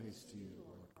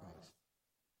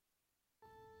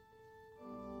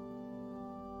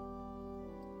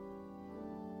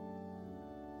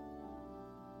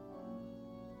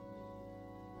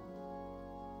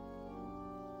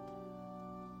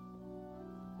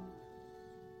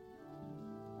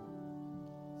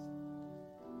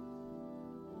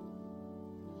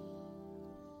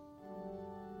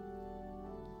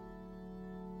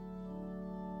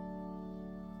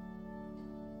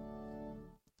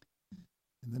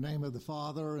In the name of the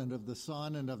Father, and of the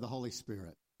Son, and of the Holy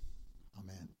Spirit.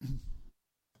 Amen.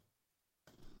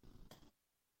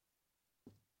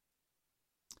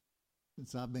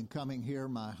 Since I've been coming here,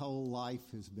 my whole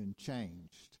life has been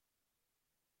changed.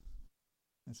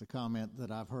 That's a comment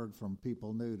that I've heard from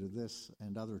people new to this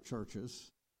and other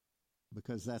churches,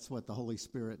 because that's what the Holy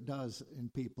Spirit does in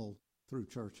people through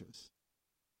churches.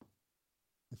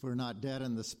 If we're not dead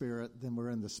in the Spirit, then we're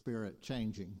in the Spirit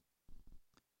changing,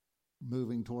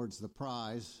 moving towards the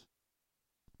prize,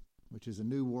 which is a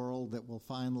new world that will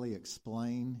finally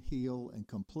explain, heal, and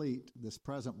complete this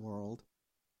present world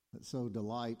that so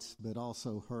delights but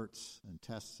also hurts and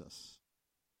tests us.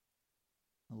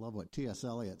 I love what T.S.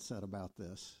 Eliot said about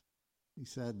this. He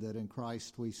said that in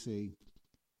Christ we see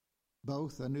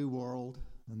both a new world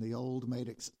and the old made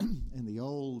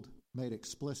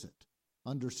explicit,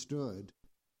 understood,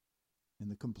 in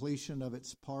the completion of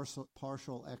its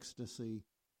partial ecstasy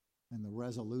and the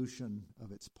resolution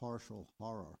of its partial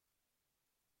horror.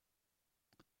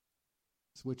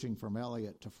 Switching from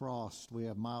Eliot to Frost, we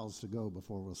have miles to go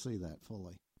before we'll see that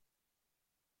fully.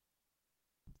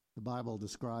 The Bible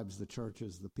describes the church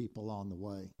as the people on the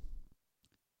way.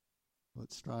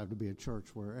 Let's strive to be a church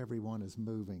where everyone is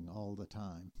moving all the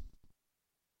time.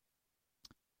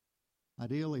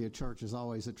 Ideally, a church is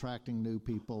always attracting new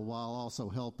people while also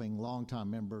helping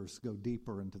longtime members go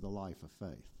deeper into the life of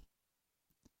faith.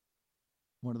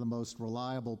 One of the most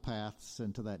reliable paths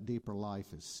into that deeper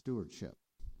life is stewardship.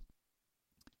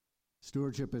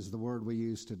 Stewardship is the word we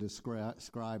use to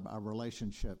describe our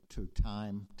relationship to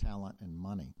time, talent, and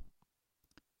money.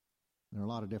 There are a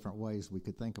lot of different ways we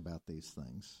could think about these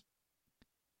things.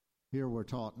 Here we're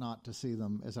taught not to see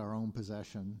them as our own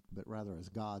possession, but rather as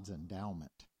God's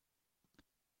endowment,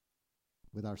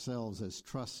 with ourselves as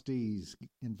trustees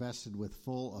invested with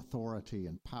full authority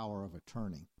and power of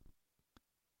attorney.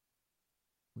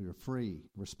 We are free,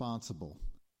 responsible,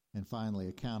 and finally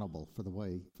accountable for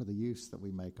the use that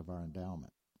we make of our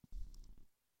endowment.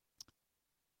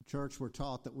 Church, we're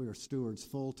taught that we are stewards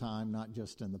full-time, not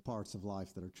just in the parts of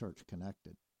life that are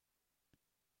church-connected.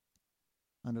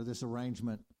 Under this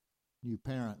arrangement, you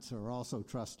parents are also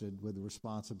trusted with the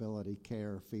responsibility,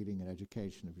 care, feeding, and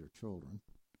education of your children.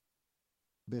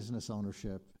 Business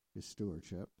ownership is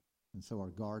stewardship, and so are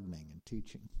gardening and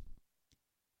teaching.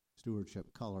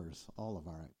 Stewardship colors all of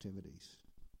our activities.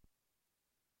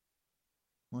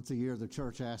 Once a year, the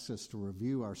church asks us to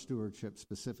review our stewardship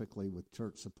specifically with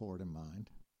church support in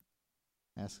mind,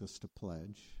 asks us to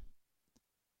pledge.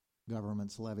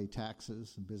 Governments levy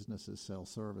taxes and businesses sell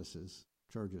services.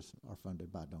 Churches are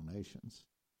funded by donations.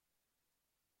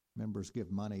 Members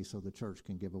give money so the church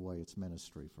can give away its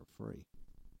ministry for free.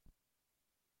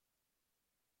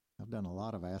 I've done a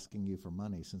lot of asking you for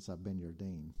money since I've been your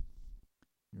dean.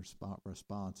 Your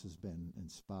response has been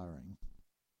inspiring.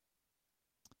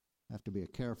 I have to be a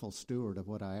careful steward of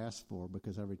what I ask for,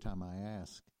 because every time I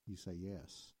ask, you say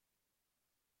yes.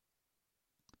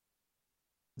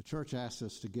 The church asks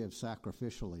us to give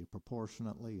sacrificially,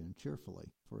 proportionately, and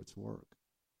cheerfully for its work.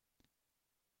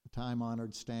 The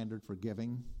time-honored standard for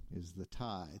giving is the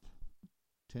tithe,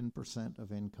 10%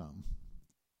 of income.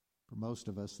 For most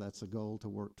of us, that's a goal to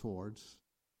work towards.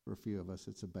 For a few of us,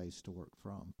 it's a base to work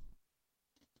from.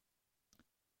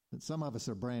 But some of us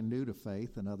are brand new to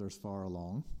faith and others far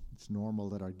along. It's normal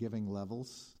that our giving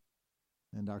levels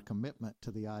and our commitment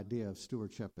to the idea of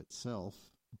stewardship itself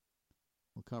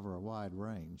will cover a wide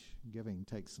range. Giving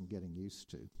takes some getting used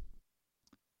to.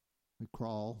 We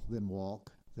crawl, then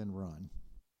walk, then run.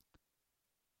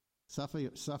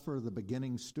 Suffer the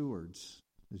beginning stewards,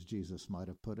 as Jesus might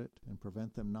have put it, and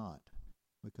prevent them not,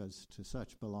 because to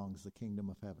such belongs the kingdom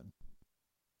of heaven.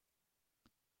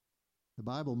 The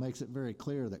Bible makes it very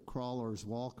clear that crawlers,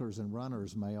 walkers, and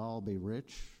runners may all be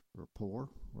rich or poor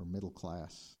or middle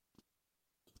class.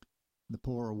 The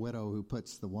poor widow who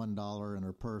puts the $1 in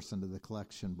her purse into the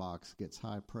collection box gets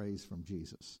high praise from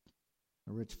Jesus.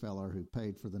 A rich feller who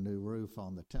paid for the new roof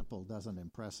on the temple doesn't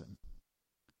impress him.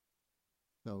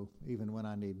 So even when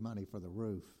I need money for the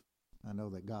roof, I know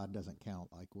that God doesn't count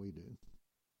like we do.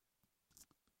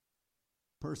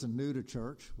 A person new to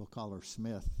church, we'll call her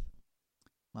Smith,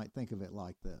 might think of it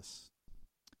like this.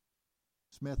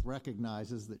 Smith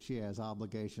recognizes that she has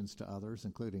obligations to others,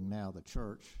 including now the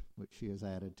church, which she has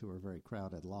added to her very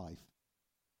crowded life.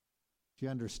 She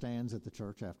understands that the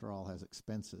church, after all, has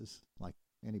expenses, like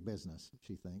any business,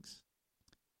 she thinks.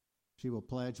 She will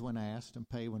pledge when asked and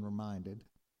pay when reminded.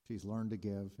 She's learned to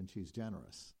give, and she's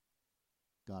generous.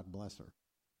 God bless her.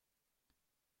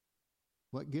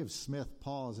 What gives Smith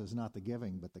pause is not the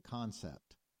giving, but the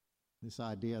concept. This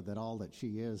idea that all that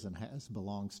she is and has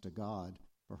belongs to God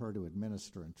for her to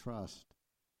administer and trust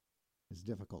is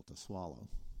difficult to swallow.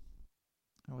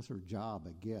 How was her job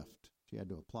a gift? She had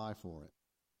to apply for it.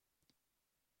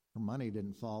 Her money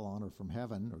didn't fall on her from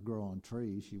heaven or grow on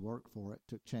trees. She worked for it,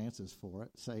 took chances for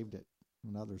it, saved it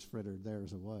when others frittered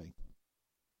theirs away.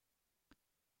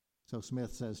 So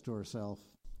Smith says to herself,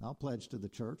 I'll pledge to the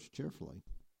church cheerfully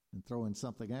and throw in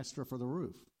something extra for the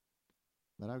roof.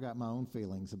 But I've got my own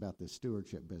feelings about this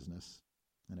stewardship business.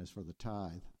 And as for the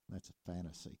tithe, that's a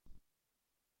fantasy.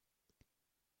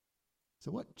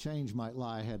 So what change might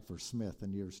lie ahead for Smith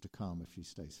in years to come if she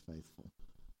stays faithful?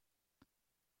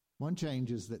 One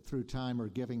change is that through time her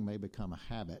giving may become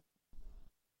a habit.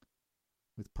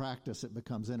 With practice, it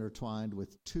becomes intertwined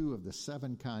with 2 of the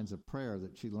 7 kinds of prayer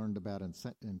that she learned about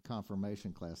in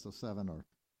confirmation class. Those 7 are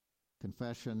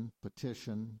confession,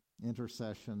 petition,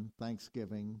 intercession,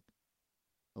 thanksgiving,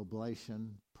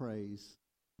 oblation, praise,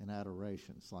 and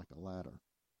adoration. It's like a ladder.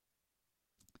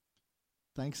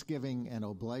 Thanksgiving and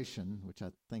oblation, which I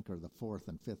think are the 4th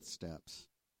and 5th steps,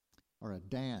 are a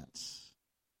dance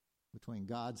between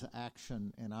God's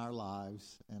action in our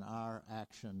lives and our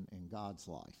action in God's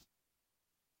life.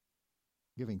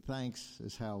 Giving thanks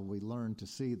is how we learn to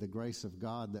see the grace of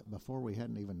God that before we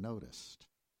hadn't even noticed.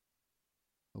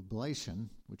 Oblation,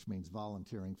 which means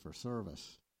volunteering for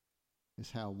service,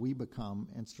 is how we become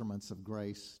instruments of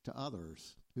grace to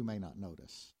others who may not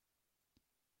notice.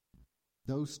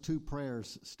 Those 2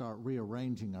 prayers start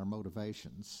rearranging our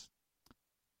motivations.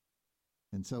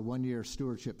 And so one year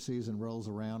stewardship season rolls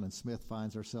around and Smith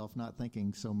finds herself not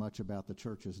thinking so much about the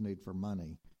church's need for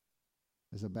money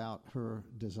as about her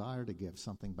desire to give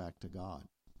something back to God.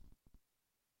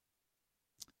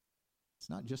 It's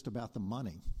not just about the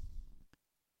money.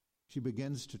 She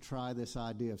begins to try this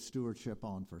idea of stewardship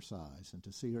on for size and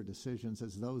to see her decisions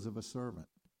as those of a servant,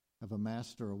 of a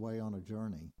master away on a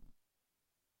journey.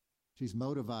 She's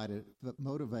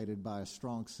motivated by a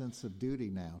strong sense of duty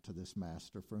now to this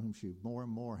master for whom she more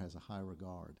and more has a high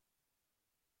regard.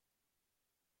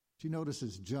 She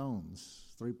notices Jones,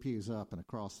 3 pews up and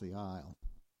across the aisle,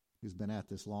 who's been at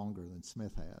this longer than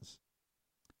Smith has.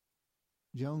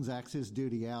 Jones acts his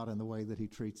duty out in the way that he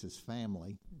treats his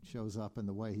family. It shows up in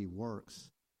the way he works,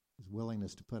 his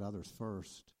willingness to put others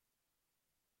first.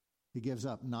 He gives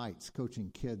up nights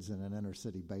coaching kids in an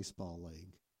inner-city baseball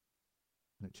league.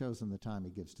 And it shows in the time he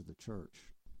gives to the church.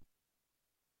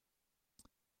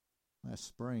 Last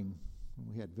spring,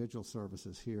 when we had vigil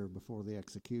services here before the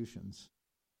executions,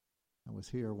 I was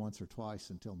here once or twice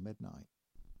until midnight.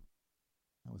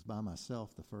 I was by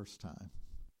myself the first time.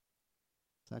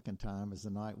 Second time, as the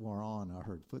night wore on, I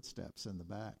heard footsteps in the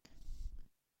back.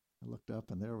 I looked up,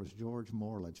 and there was George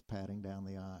Morledge padding down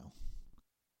the aisle.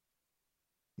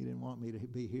 He didn't want me to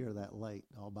be here that late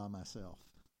all by myself.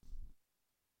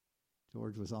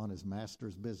 George was on his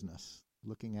master's business,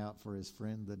 looking out for his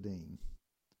friend the dean.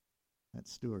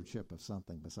 That's stewardship of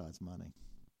something besides money.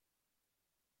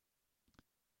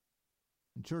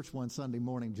 In church one Sunday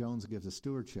morning, Jones gives a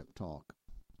stewardship talk.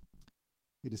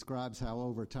 He describes how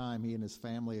over time he and his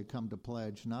family had come to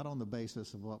pledge not on the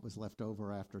basis of what was left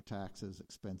over after taxes,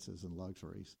 expenses, and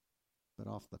luxuries, but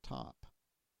off the top.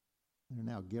 They're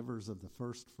now givers of the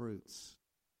first fruits.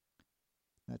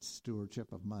 That's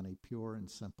stewardship of money, pure and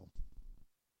simple.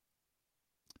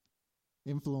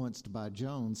 Influenced by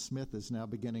Jones, Smith is now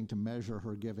beginning to measure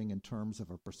her giving in terms of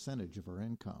a percentage of her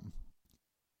income.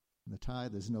 And the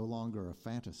tithe is no longer a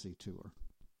fantasy to her.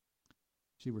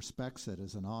 She respects it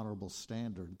as an honorable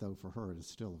standard, though for her it is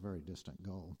still a very distant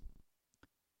goal.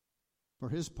 For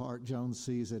his part, Jones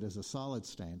sees it as a solid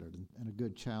standard and a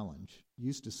good challenge. It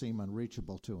used to seem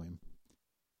unreachable to him,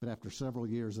 but after several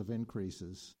years of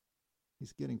increases,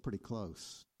 he's getting pretty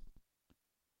close.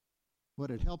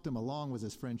 What had helped him along was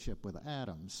his friendship with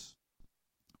Adams,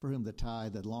 for whom the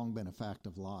tithe had long been a fact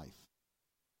of life.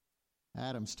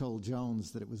 Adams told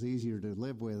Jones that it was easier to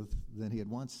live with than he had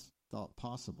once thought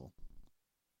possible.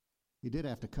 He did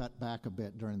have to cut back a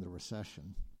bit during the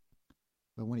recession,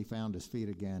 but when he found his feet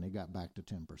again, he got back to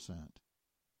 10%.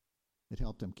 It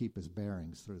helped him keep his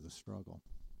bearings through the struggle.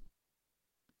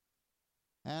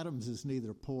 Adams is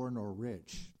neither poor nor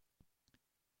rich.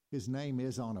 His name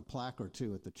is on a plaque or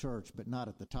two at the church, but not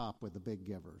at the top with the big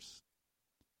givers.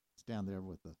 It's down there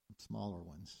with the smaller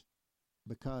ones.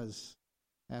 Because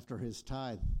after his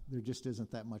tithe, there just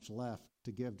isn't that much left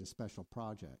to give to special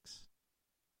projects.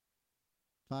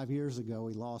 5 years ago,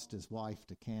 he lost his wife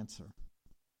to cancer.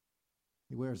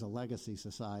 He wears a Legacy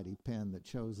Society pin that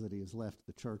shows that he has left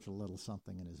the church a little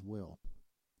something in his will.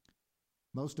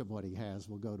 Most of what he has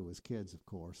will go to his kids, of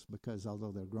course, because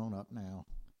although they're grown up now,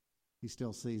 he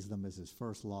still sees them as his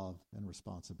first love and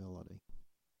responsibility.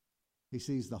 He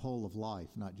sees the whole of life,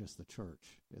 not just the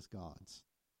church, as God's.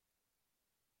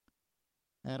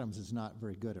 Adams is not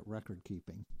very good at record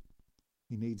keeping.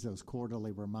 He needs those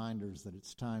quarterly reminders that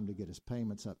it's time to get his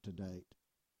payments up to date.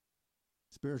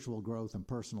 Spiritual growth and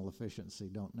personal efficiency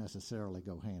don't necessarily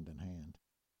go hand in hand.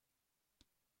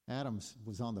 Adams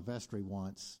was on the vestry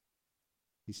once.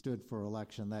 He stood for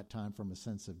election that time from a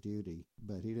sense of duty,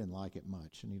 but he didn't like it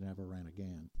much, and he never ran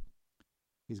again.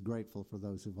 He's grateful for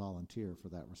those who volunteer for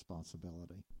that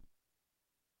responsibility.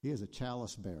 He is a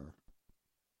chalice bearer.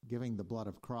 Giving the blood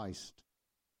of Christ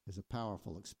is a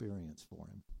powerful experience for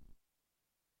him.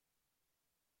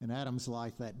 In Adam's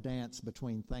life, that dance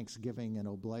between thanksgiving and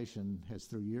oblation has,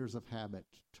 through years of habit,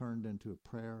 turned into a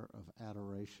prayer of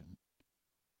adoration.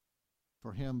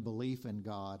 For him, belief in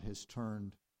God has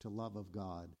turned to love of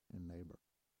God and neighbor.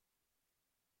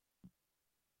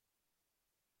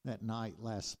 That night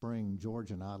last spring, George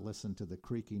and I listened to the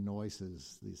creaky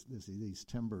noises these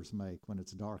timbers make when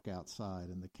it's dark outside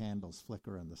and the candles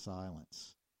flicker in the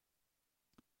silence.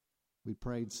 We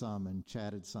prayed some and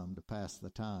chatted some to pass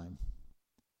the time.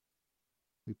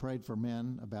 We prayed for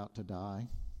men about to die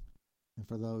and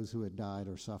for those who had died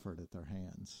or suffered at their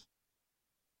hands.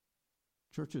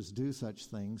 Churches do such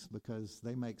things because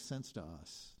they make sense to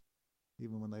us,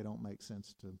 even when they don't make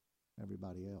sense to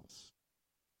everybody else.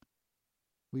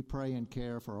 We pray and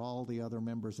care for all the other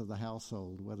members of the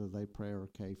household, whether they pray or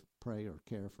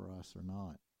care for us or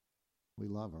not. We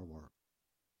love our work.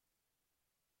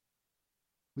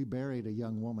 We buried a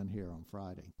young woman here on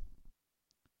Friday.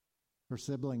 Her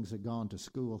siblings had gone to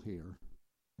school here,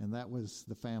 and that was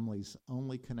the family's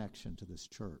only connection to this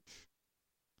church.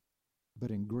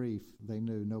 But in grief, they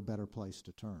knew no better place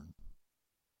to turn.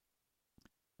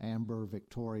 Amber,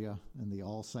 Victoria, and the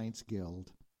All Saints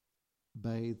Guild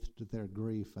bathed their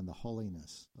grief in the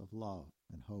holiness of love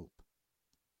and hope.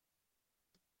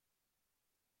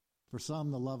 For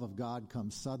some, the love of God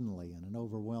comes suddenly in an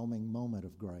overwhelming moment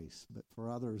of grace, but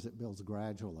for others it builds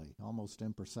gradually, almost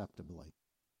imperceptibly,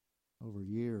 over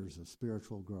years of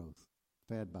spiritual growth,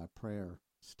 fed by prayer,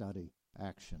 study,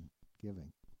 action,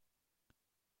 giving.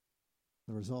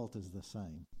 The result is the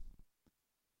same.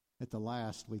 At the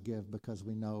last, we give because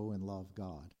we know and love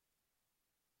God.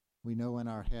 We know in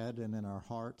our head and in our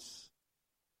hearts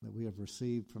that we have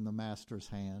received from the Master's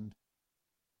hand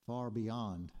far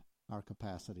beyond our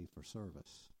capacity for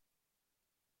service.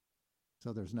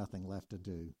 So there's nothing left to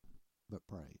do but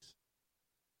praise.